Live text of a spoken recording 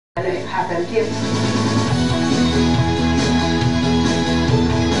happen here.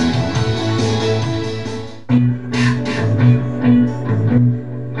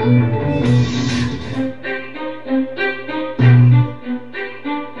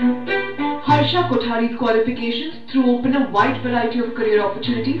 Harsha Kothari's qualifications threw open a wide variety of career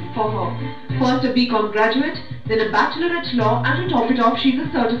opportunities for her. First a BCom graduate, then a Bachelor at Law, and to top it off, she's a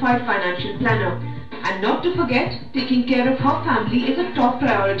certified financial planner. And not to forget, taking care of her family is a top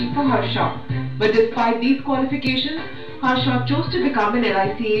priority for Harsha. But despite these qualifications, Harsha chose to become an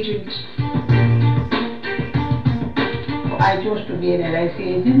LIC agent. I chose to be an LIC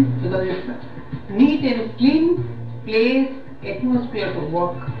agent because it's a neat and clean place, atmosphere to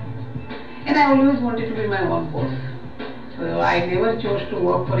work. And I always wanted to be my own boss. So I never chose to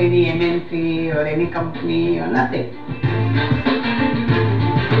work for any MNC or any company or nothing.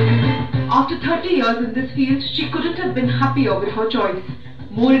 After 30 years in this field, she couldn't have been happier with her choice.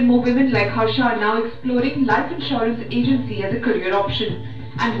 More and more women like Harsha are now exploring life insurance agency as a career option.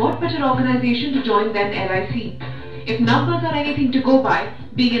 And what better organization to join than LIC? If numbers are anything to go by,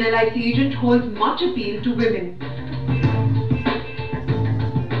 being an LIC agent holds much appeal to women.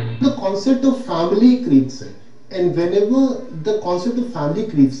 The concept of family creeps in, and whenever the concept of family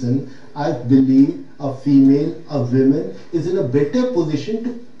creeps in, I believe a female, a woman is in a better position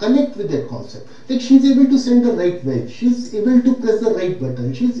to connect with that concept. Like she's able to send the right wave, she's able to press the right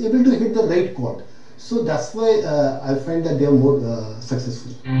button, she's able to hit the right chord. So that's why I find that they are more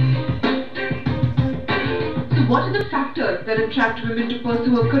successful. So what are the factors that attract women to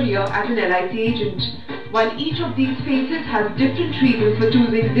pursue a career as an LIC agent? While each of these phases has different reasons for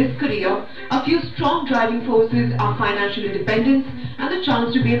choosing this career, a few strong driving forces are financial independence and the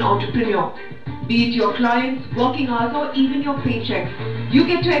chance to be an entrepreneur. Be it your clients, working hours, or even your paychecks, you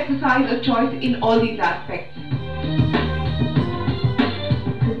get to exercise a choice in all these aspects.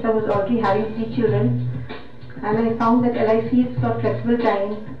 Since I was already having 3 children, and I found that LIC is for flexible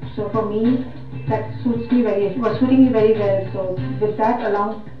time, so for me that suiting me very well. So with that,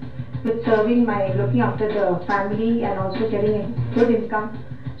 along with serving looking after the family and also getting a good income,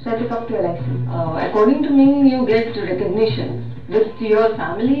 so I took up to LIC. According to me, you get recognition with your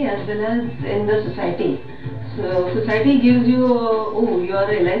family as well as in the society. So society gives you, oh, you are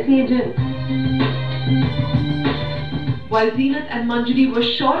a LIC agent. While Zeenat and Manjari were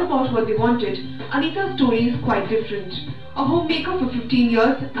sure about what they wanted, Anita's story is quite different. A homemaker for 15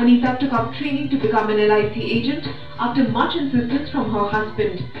 years, Anita took up training to become an LIC agent after much insistence from her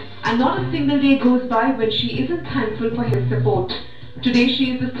husband. And not a single day goes by when she isn't thankful for his support. Today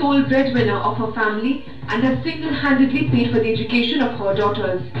she is the sole breadwinner of her family and has single-handedly paid for the education of her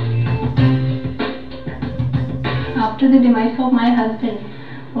daughters. After the demise of my husband,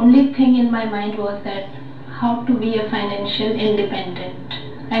 only thing in my mind was that how to be a financial independent.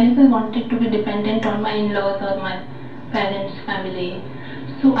 I never wanted to be dependent on my in-laws or my parents' family.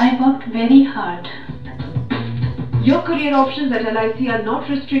 So I worked very hard. Your career options at LIC are not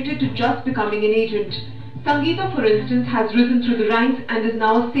restricted to just becoming an agent. Sangeeta, for instance, has risen through the ranks and is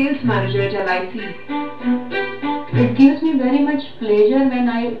now a sales manager at LIC. It gives me very much pleasure when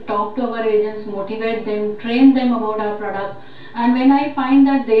I talk to our agents, motivate them, train them about our product, and when I find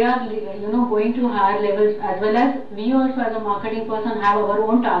that they are going to higher levels, as well as we also as a marketing person have our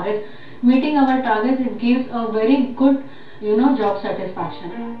own targets. Meeting our targets, it gives a very good job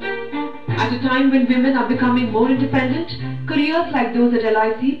satisfaction. At a time when women are becoming more independent, careers like those at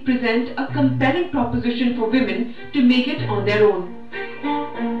LIC present a compelling proposition for women to make it on their own.